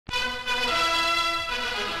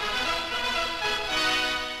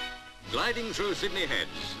Gliding through Sydney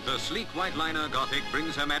Heads, the sleek white liner Gothic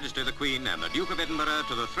brings Her Majesty the Queen and the Duke of Edinburgh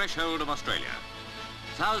to the threshold of Australia.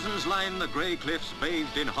 Thousands line the grey cliffs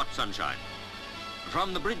bathed in hot sunshine.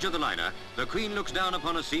 From the bridge of the liner, the Queen looks down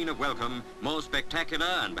upon a scene of welcome more spectacular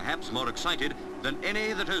and perhaps more excited than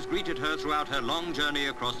any that has greeted her throughout her long journey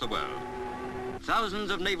across the world.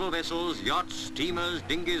 Thousands of naval vessels, yachts, steamers,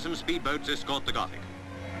 dinghies and speedboats escort the Gothic.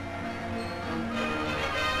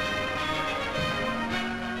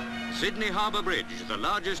 Sydney Harbour Bridge, the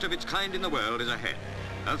largest of its kind in the world, is ahead.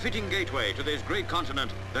 A fitting gateway to this great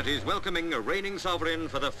continent that is welcoming a reigning sovereign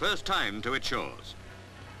for the first time to its shores.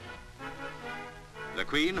 The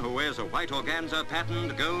Queen, who wears a white organza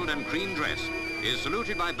patterned gold and cream dress, is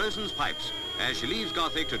saluted by Bosun's pipes as she leaves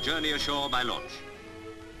Gothic to journey ashore by launch.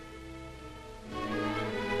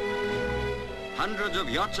 Hundreds of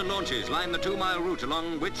yachts and launches line the 2-mile route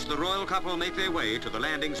along which the royal couple make their way to the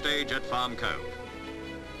landing stage at Farm Cove.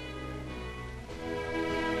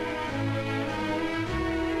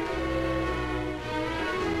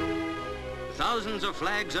 Thousands of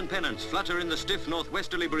flags and pennants flutter in the stiff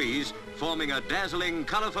northwesterly breeze, forming a dazzling,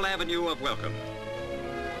 colourful avenue of welcome.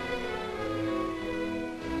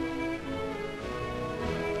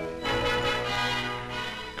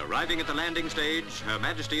 Arriving at the landing stage, Her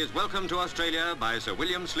Majesty is welcomed to Australia by Sir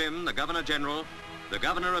William Slim, the Governor-General, the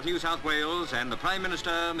Governor of New South Wales and the Prime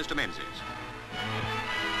Minister, Mr. Menzies.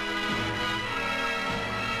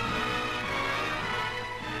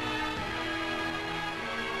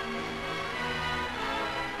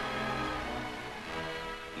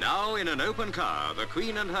 Now, in an open car, the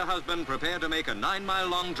Queen and her husband prepare to make a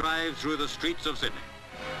 9-mile-long drive through the streets of Sydney.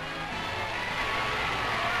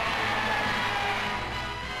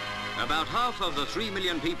 About half of the 3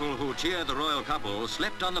 million people who cheer the royal couple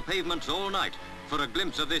slept on the pavements all night for a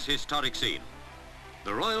glimpse of this historic scene.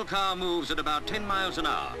 The royal car moves at about 10 miles an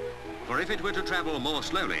hour, for if it were to travel more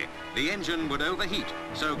slowly, the engine would overheat,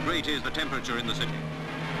 so great is the temperature in the city.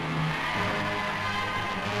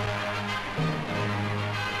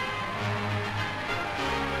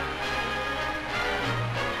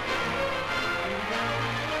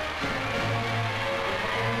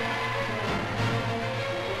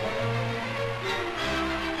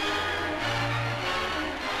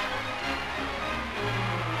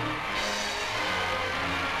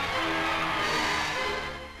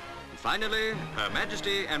 Finally, Her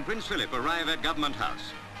Majesty and Prince Philip arrive at Government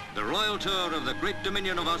House. The royal tour of the great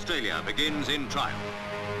dominion of Australia begins in triumph.